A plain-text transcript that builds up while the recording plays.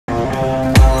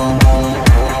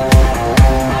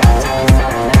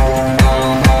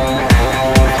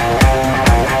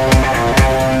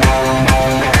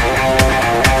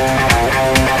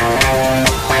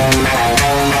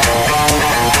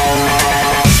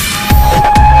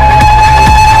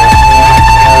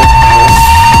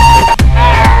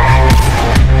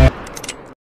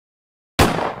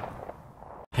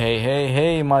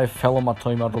my fellow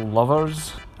Matoimaru lovers.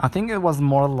 I think it was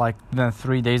more like than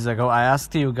 3 days ago. I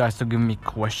asked you guys to give me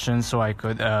questions so I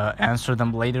could answer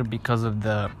them later because of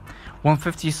the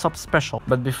 150 sub special.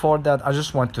 But before that, I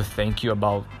just want to thank you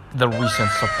about the recent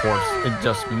support. It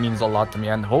just means a lot to me,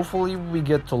 and hopefully we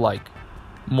get to like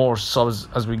more subs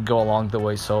as we go along the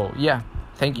way. So yeah,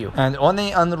 thank you. And on a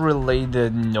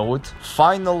unrelated note,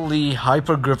 finally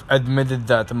Hypergrip admitted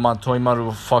that Matoimaru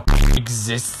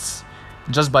exists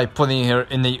just by putting her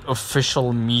in the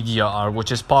official media art,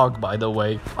 which is Pog, by the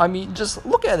way. I mean, just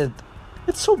look at it.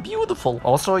 It's so beautiful.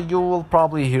 Also, you will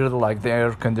probably hear like the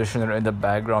air conditioner in the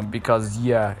background because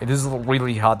yeah, it is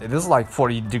really hot. It is like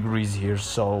 40 degrees here.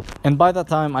 So, and by the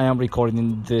time I am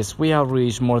recording this, we have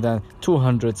reached more than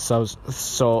 200 subs,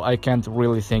 so I can't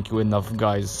really thank you enough,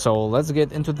 guys. So let's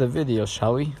get into the video,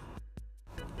 shall we?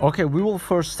 Okay, we will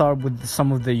first start with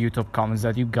some of the YouTube comments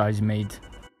that you guys made.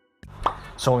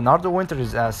 So Nardo Winter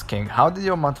is asking, how did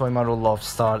your Matoimaru love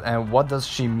start and what does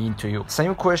she mean to you?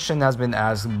 Same question has been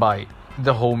asked by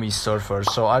the homie surfer,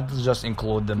 so I'll just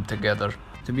include them together.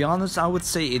 To be honest, I would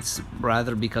say it's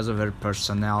rather because of her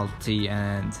personality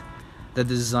and the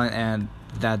design and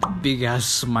that big ass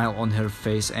smile on her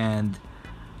face and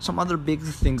some other big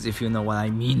things, if you know what I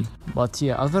mean. But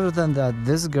yeah, other than that,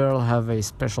 this girl have a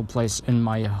special place in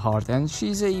my heart, and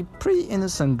she's a pretty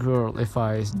innocent girl if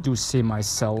I do say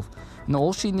myself, and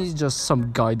all she needs is just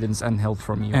some guidance and help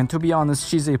from you. And to be honest,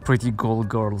 she's a pretty cool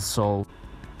girl, so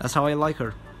that's how I like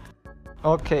her.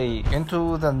 Okay,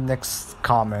 into the next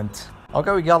comment.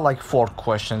 Okay, we got like 4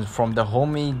 questions from the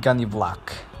homie Gunny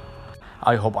Black.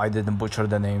 I hope I didn't butcher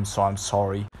the name, so I'm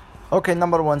sorry. Okay,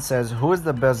 number 1 says, who is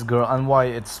the best girl and why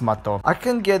it's Mato? I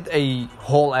can get a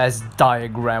whole ass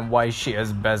diagram why she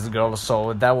is best girl,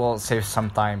 so that will save some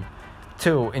time.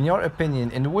 2, in your opinion,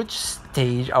 in which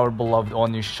stage our beloved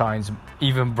Oni shines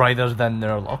even brighter than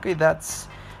Nerl? Okay, that's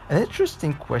an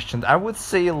interesting question. I would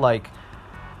say like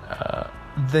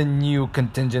the new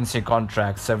contingency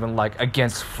contract 7, like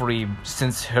against Free,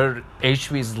 since her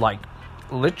HP is like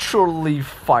literally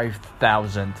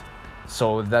 5,000,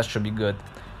 so that should be good.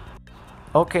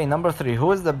 Okay, number 3,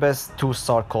 who is the best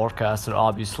 2-star corecaster?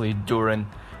 Obviously Durin.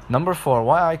 Number 4,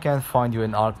 why I can't find you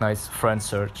in Arknight's friend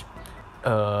search?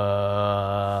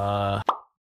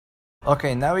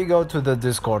 Okay, now we go to the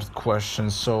Discord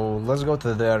questions, so let's go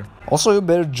to there. Also, you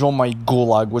better join my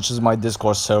Gulag, which is my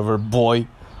Discord server, boy,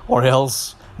 or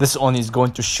else this Oni is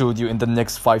going to shoot you in the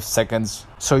next 5 seconds.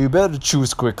 So you better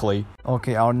choose quickly.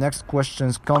 Okay, our next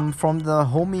questions come from the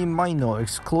homie Mino,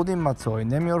 excluding Matoi.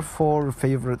 Name your 4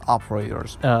 favorite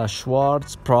operators.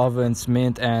 Schwartz, Province,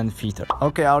 Mint, and Feeder.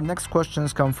 Okay, our next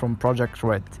questions come from Project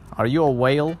Red. Are you a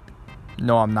whale?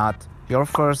 No, I'm not. Your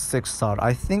first 6-star.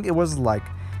 I think it was like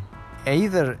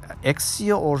either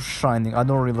Exia or Shining. I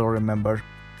don't really remember.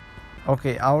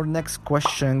 Okay, our next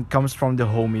question comes from the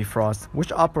homie Frost.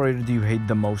 Which operator do you hate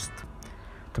the most?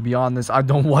 To be honest, I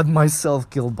don't want myself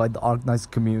killed by the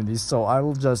Arknights community, so I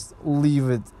will just leave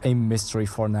it a mystery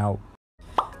for now.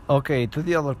 Okay, to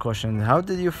the other question, how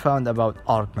did you find about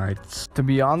Arknights? To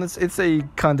be honest, it's a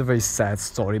kind of a sad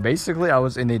story. Basically, I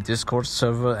was in a Discord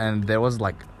server and there was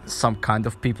like some kind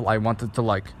of people I wanted to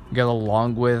like get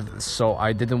along with, so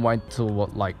I didn't want to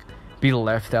like be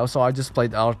left out, so I just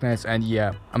played Arknights, and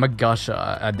yeah, I'm a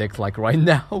gacha addict like right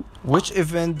now. Which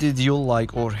event did you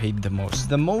like or hate the most?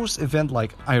 The most event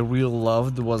like I really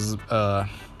loved was the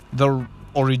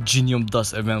Originium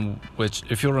Dust event, which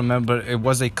if you remember, it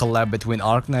was a collab between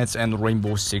Arknights and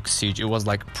Rainbow Six Siege. It was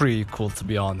like pretty cool, to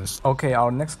be honest. Okay, our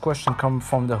next question comes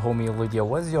from the homie Lydia.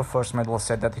 What is your first medal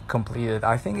set that you completed?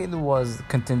 I think it was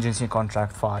Contingency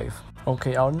Contract 5.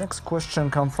 Okay, our next question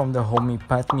comes from the homie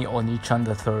Patmi Onichan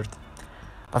III.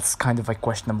 That's kind of a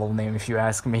questionable name if you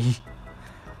ask me.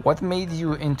 What made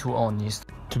you into Onis?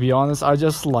 To be honest, I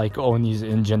just like Onis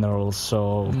in general,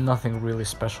 so nothing really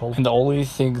special. And the only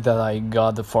thing that I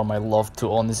got for my love to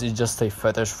Onis is just a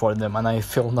fetish for them, and I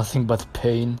feel nothing but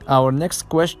pain. Our next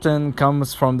question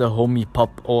comes from the homie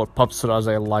Pup, or Pupster as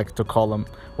I like to call him.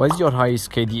 What is your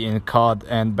highest KD in COD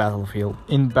and Battlefield?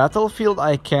 In Battlefield,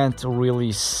 I can't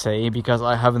really say because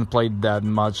I haven't played that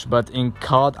much, but in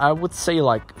COD, I would say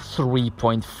like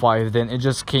 3.5, then it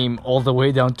just came all the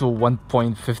way down to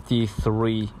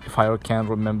 1.53, if I can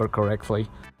remember correctly.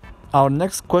 Our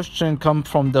next question comes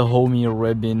from the homie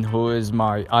Rebin, who is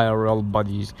my IRL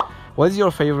buddies. What is your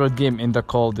favorite game in the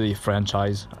Call of Duty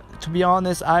franchise? To be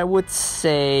honest, I would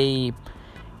say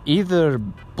either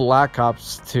Black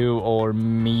Ops 2 or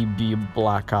maybe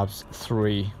Black Ops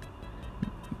 3.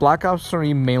 Black Ops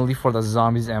 3 mainly for the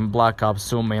zombies and Black Ops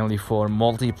 2 mainly for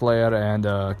multiplayer and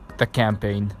the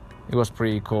campaign. It was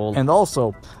pretty cool. And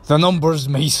also, the numbers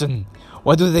Mason.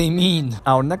 What do they mean?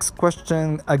 Our next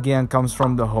question again comes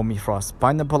from the homie Frost.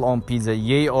 Pineapple on pizza,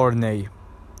 yay or nay?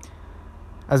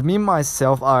 As me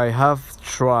myself, I have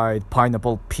tried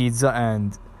pineapple pizza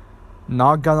and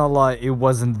not gonna lie, it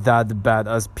wasn't that bad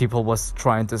as people was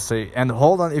trying to say. And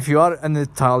hold on, if you are an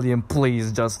Italian,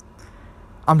 please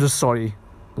I'm just sorry.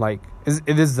 Like,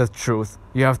 it is the truth.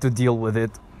 You have to deal with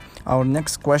it. Our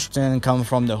next question comes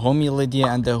from the homie Lydia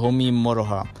and the homie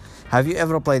Moroha. Have you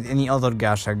ever played any other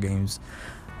gacha games?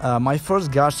 My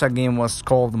first gacha game was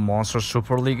called Monster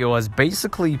Super League. It was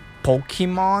basically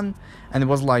Pokemon, and it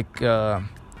was like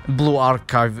Blue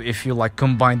Archive if you like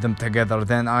combine them together.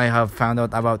 Then I have found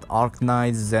out about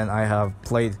Arknights, then I have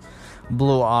played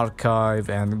Blue Archive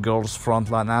and Girls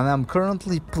Frontline, and I'm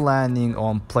currently planning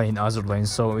on playing Azur Lane.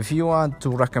 So if you want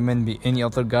to recommend me any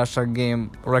other gacha game,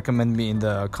 recommend me in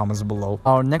the comments below.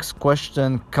 Our next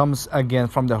question comes again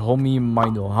from the homie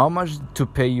Mino. How much to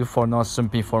pay you for not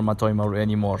simping for Matoimaru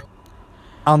anymore?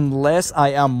 Unless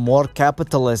I am more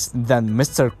capitalist than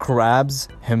Mr. Krabs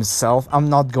himself, I'm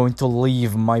not going to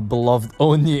leave my beloved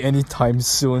Oni anytime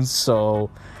soon, so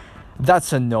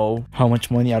that's a no. How much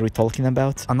money are we talking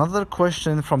about? Another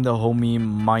question from the homie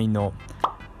Mino.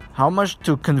 How much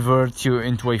to convert you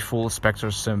into a full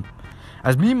Spectre simp?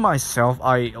 As me myself,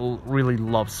 I really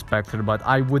love Spectre, but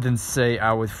I wouldn't say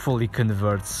I would fully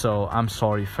convert, so I'm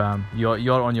sorry fam,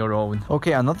 you're on your own.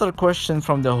 Okay, another question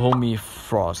from the homie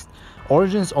Frost.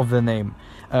 Origins of the name.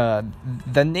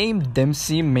 The name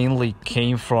Dempsey mainly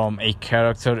came from a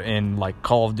character in like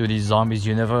Call of Duty Zombies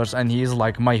universe, and he is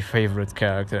like my favorite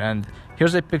character, and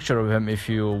here's a picture of him if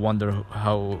you wonder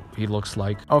how he looks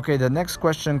like. Okay, the next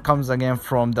question comes again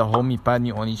from the homie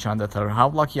Pani Onichandatar. How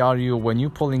lucky are you when you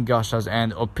pulling gashas,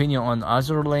 and opinion on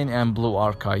Azur Lane and Blue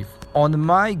Archive? On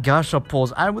my gasha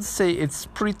pulls, I would say it's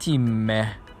pretty meh.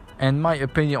 And my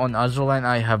opinion on Azur Lane,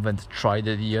 I haven't tried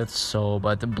it yet, so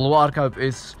but the Blue Archive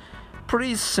is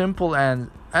pretty simple, and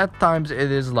at times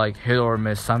it is like hit or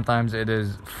miss. Sometimes it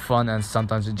is fun and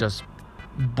sometimes it's just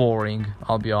boring,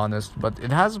 I'll be honest, but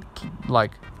it has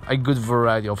like a good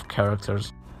variety of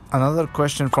characters. Another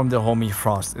question from the homie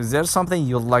Frost. Is there something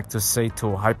you'd like to say to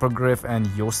Hypergriff and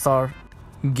Yostar?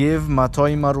 Give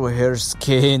Matoimaru her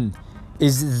skin.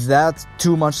 Is that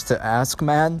too much to ask,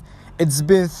 man? It's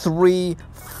been 3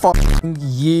 fucking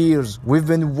years. We've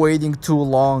been waiting too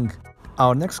long.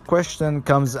 Our next question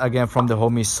comes again from the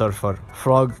homie Surfer.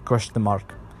 Frog ?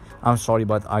 I'm sorry,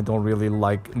 but I don't really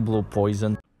like blue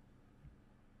poison.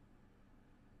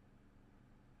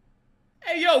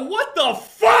 Hey yo, what the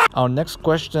fuck? Our next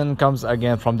question comes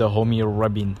again from the homie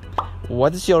Rabin.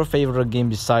 What is your favorite game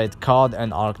beside COD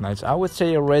and Arknights? I would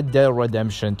say Red Dead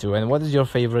Redemption 2. And what is your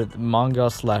favorite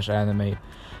manga/anime?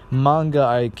 Manga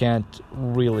I can't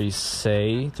really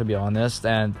say, to be honest,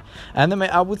 and anime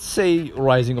I would say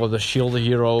Rising of the Shield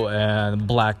Hero and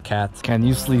Black Cat. Can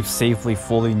you sleep safely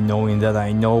fully knowing that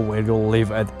I know where you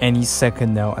live at any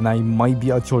second now, and I might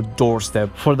be at your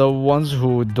doorstep? For the ones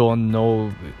who don't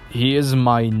know, he is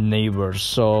my neighbor,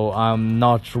 so I'm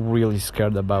not really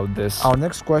scared about this. Our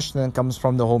next question comes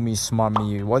from the homie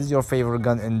Smarmy. What is your favorite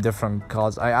gun in different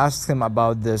CODs? I asked him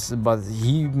about this, but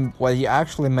what he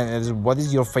actually meant is, what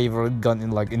is your favorite gun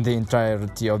in the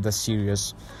entirety of the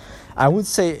series? I would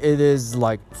say it is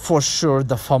like for sure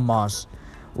the FAMAS.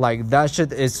 Like that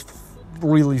shit is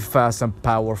really fast and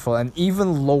powerful, and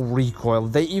even low recoil.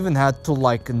 They even had to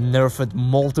like nerf it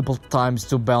multiple times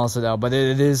to balance it out, but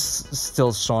it is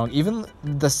still strong. Even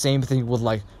the same thing with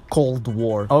like Cold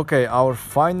War. Okay, our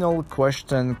final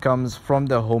question comes from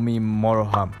the homie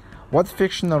Moroha. What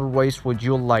fictional race would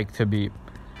you like to be?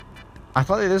 I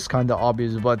thought it is kind of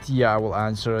obvious, but yeah, I will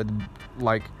answer it.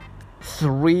 Like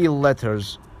 3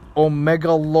 letters: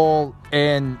 Omega Lol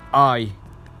and I.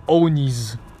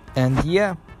 Onis. And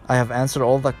yeah, I have answered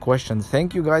all the questions.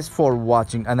 Thank you guys for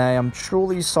watching, and I am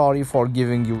truly sorry for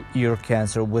giving you ear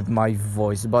cancer with my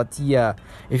voice. But yeah,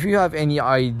 if you have any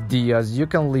ideas, you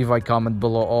can leave a comment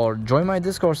below or join my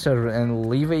Discord server and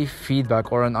leave a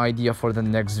feedback or an idea for the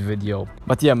next video.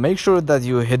 But yeah, make sure that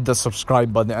you hit the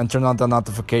subscribe button and turn on the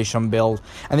notification bell.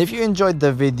 And if you enjoyed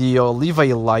the video, leave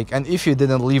a like, and if you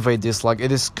didn't, leave a dislike.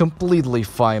 It is completely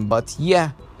fine. But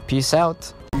yeah, peace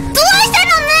out.